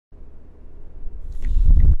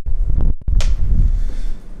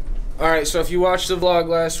Alright, so if you watched the vlog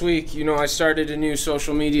last week, you know I started a new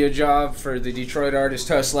social media job for the Detroit Artist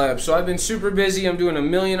Test Lab. So I've been super busy. I'm doing a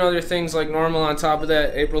million other things like normal on top of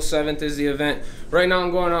that. April 7th is the event. Right now I'm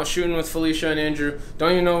going out shooting with Felicia and Andrew.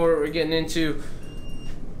 Don't even know what we're getting into.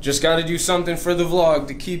 Just got to do something for the vlog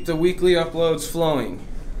to keep the weekly uploads flowing.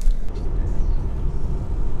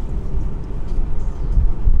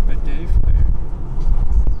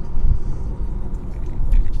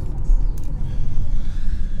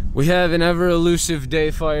 We have an ever elusive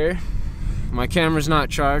day fire. My camera's not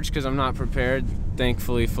charged because I'm not prepared.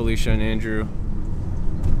 Thankfully, Felicia and Andrew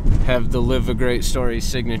have the Live a Great Story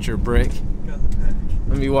signature brick. Got the pack. I'm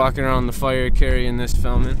gonna be walking around the fire carrying this,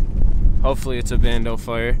 filming. Hopefully it's a bando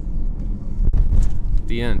fire.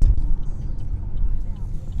 The end.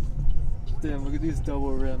 Damn, look at these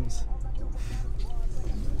double rims.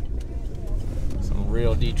 Some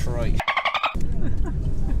real Detroit.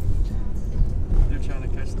 They're trying to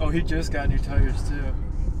catch. Oh, he just got new tires too.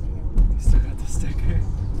 He still got the sticker.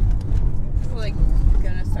 It's like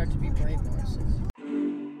gonna start to be bright more soon.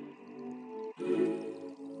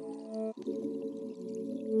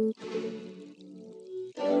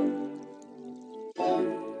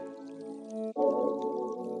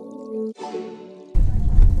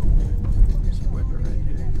 Just whip it right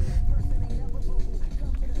here.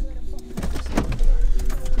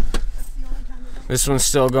 This one's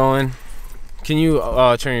still going. Can you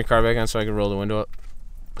turn your car back on so I can roll the window up?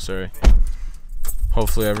 Sorry.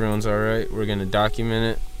 Hopefully everyone's alright. We're gonna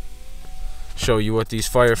document it. Show you what these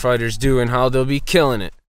firefighters do and how they'll be killing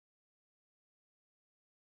it.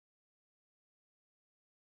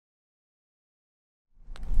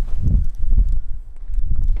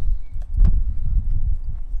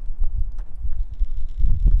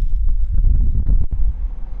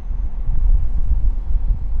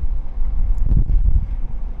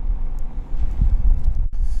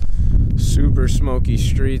 Super smoky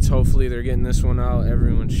streets. Hopefully they're getting this one out.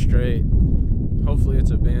 Everyone's straight. Hopefully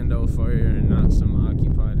it's a bando fire and not some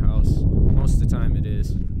occupied house. Most of the time it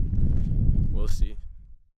is. We'll see.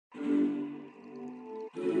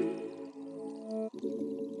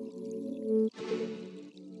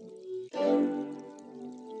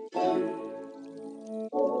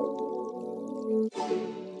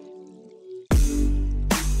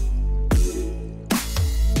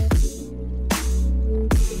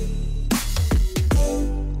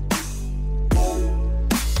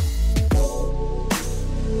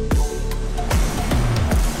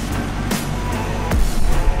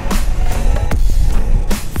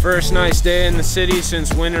 First nice day in the city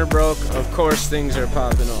since winter broke. Of course things are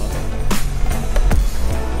popping off.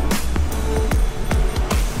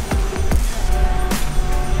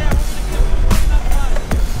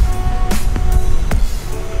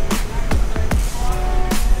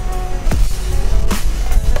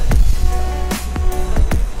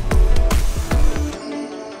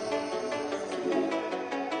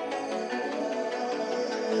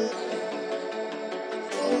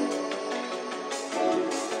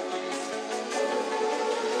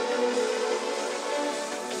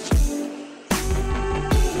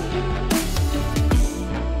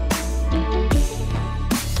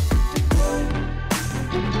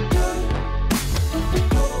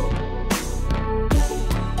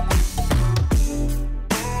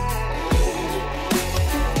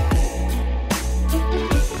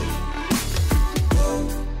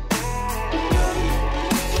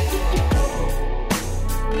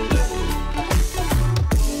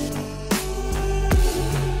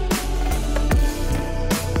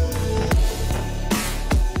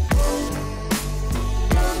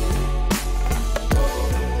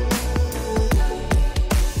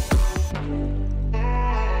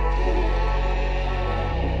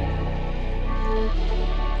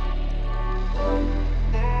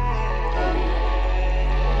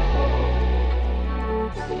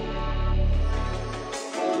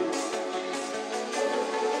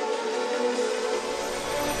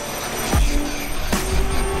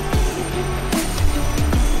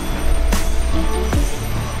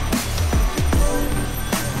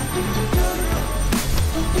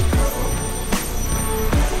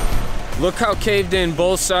 Look how caved in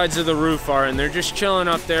both sides of the roof are, and they're just chilling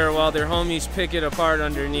up there while their homies pick it apart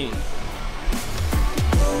underneath.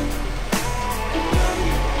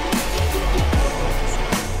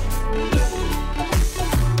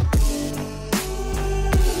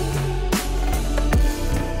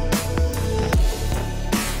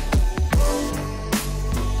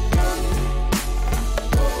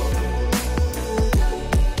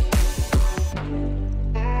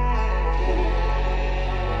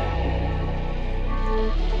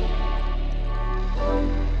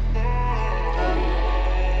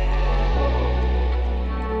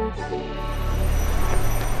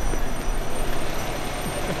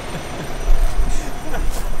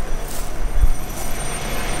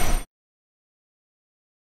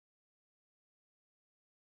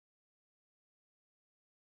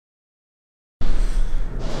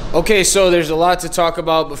 Okay, so there's a lot to talk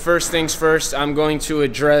about, but first things first, I'm going to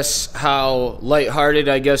address how lighthearted,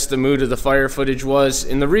 I guess, the mood of the fire footage was.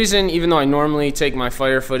 And the reason, even though I normally take my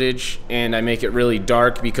fire footage and I make it really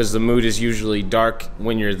dark, because the mood is usually dark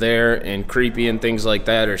when you're there and creepy and things like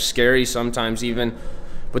that, or scary sometimes even.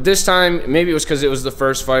 But this time, maybe it was because it was the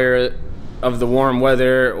first fire of the warm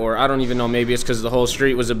weather, or I don't even know, maybe it's because the whole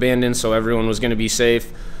street was abandoned, so everyone was going to be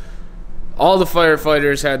safe. All the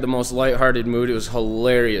firefighters had the most lighthearted mood. It was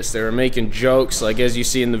hilarious. They were making jokes, like as you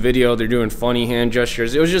see in the video, they're doing funny hand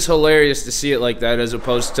gestures. It was just hilarious to see it like that, as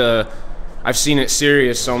opposed to, I've seen it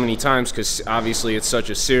serious so many times, because obviously it's such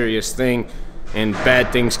a serious thing and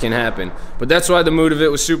bad things can happen. But that's why the mood of it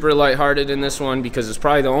was super lighthearted in this one, because it's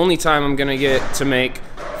probably the only time I'm gonna get to make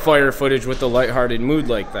fire footage with a lighthearted mood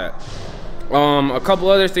like that. A couple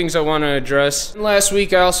other things I want to address. Last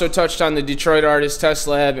week I also touched on the Detroit Artist Test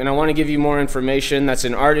Lab, and I want to give you more information. That's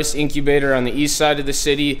an artist incubator on the east side of the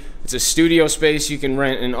city. It's a studio space. You can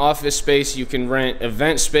rent an office space, you can rent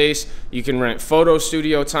event space, you can rent photo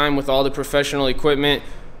studio time with all the professional equipment.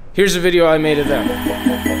 Here's a video I made of them.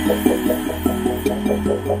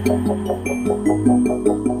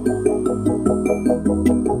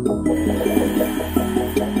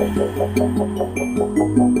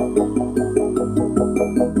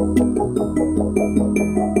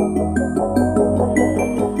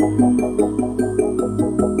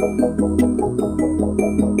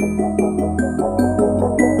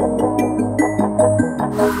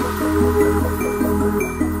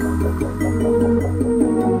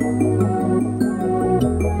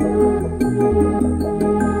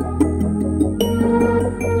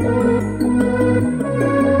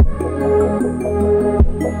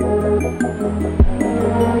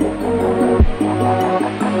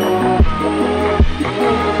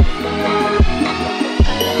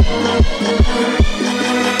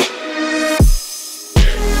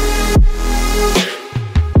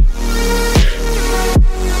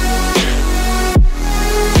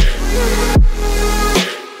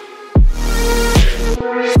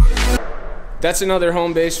 That's another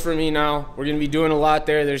home base for me now. We're gonna be doing a lot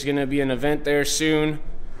there. There's gonna be an event there soon.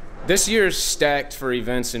 This year's stacked for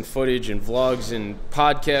events and footage and vlogs and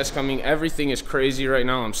podcasts coming. Everything is crazy right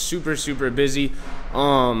now. I'm super, super busy.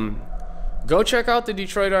 Go check out the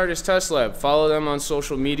Detroit Artist Test Lab. Follow them on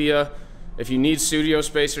social media. If you need studio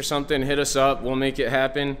space or something, hit us up. We'll make it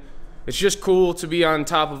happen. It's just cool to be on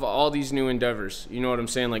top of all these new endeavors. You know what I'm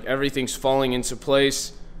saying? Like, everything's falling into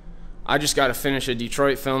place. I just got to finish a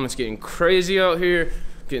Detroit film. It's getting crazy out here.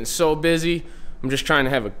 I'm getting so busy. I'm just trying to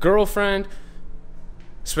have a girlfriend.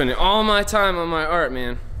 Spending all my time on my art,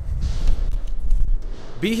 man.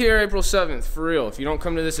 Be here April 7th, for real. If you don't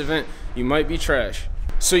come to this event, you might be trash.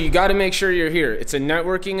 So you got to make sure you're here. It's a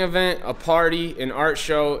networking event, a party, an art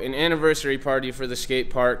show, an anniversary party for the skate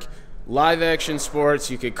park, live action sports.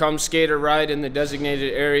 You could come skate or ride in the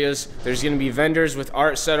designated areas. There's going to be vendors with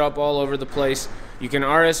art set up all over the place. You can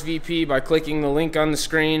RSVP by clicking the link on the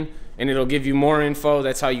screen, and it'll give you more info.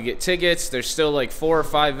 That's how you get tickets. There's still like 4 or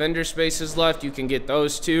 5 vendor spaces left. You can get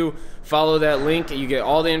those too. Follow that link and you get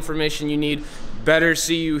all the information you need. Better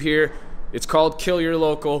see you here. It's called Kill Your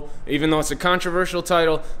Local. Even though it's a controversial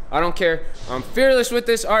title, I don't care. I'm fearless with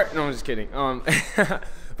this art. No, I'm just kidding.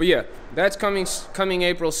 But yeah, that's coming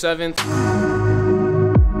April 7th.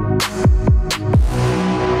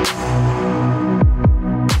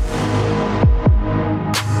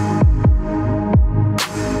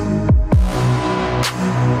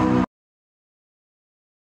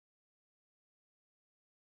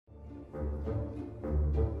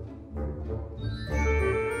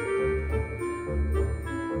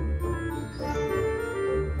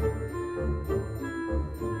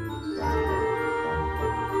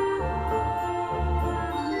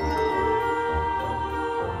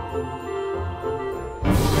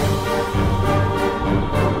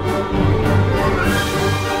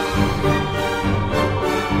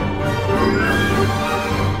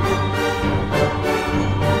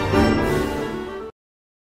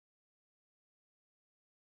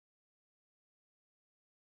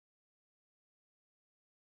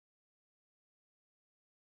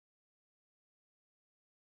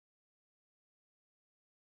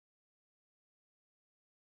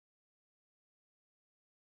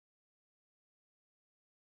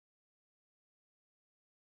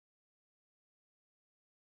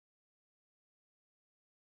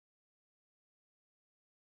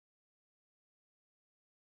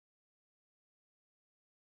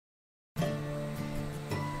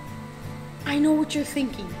 I know what you're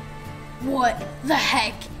thinking. What the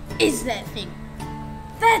heck is that thing?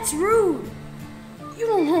 That's rude. You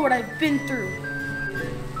don't know what I've been through.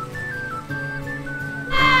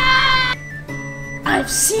 I've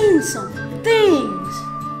seen some things.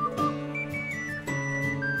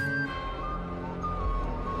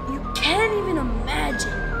 You can't even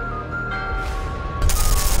imagine.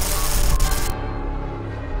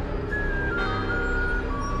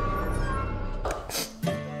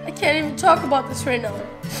 I can't even talk about this right now.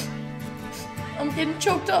 I'm getting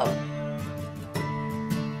choked up.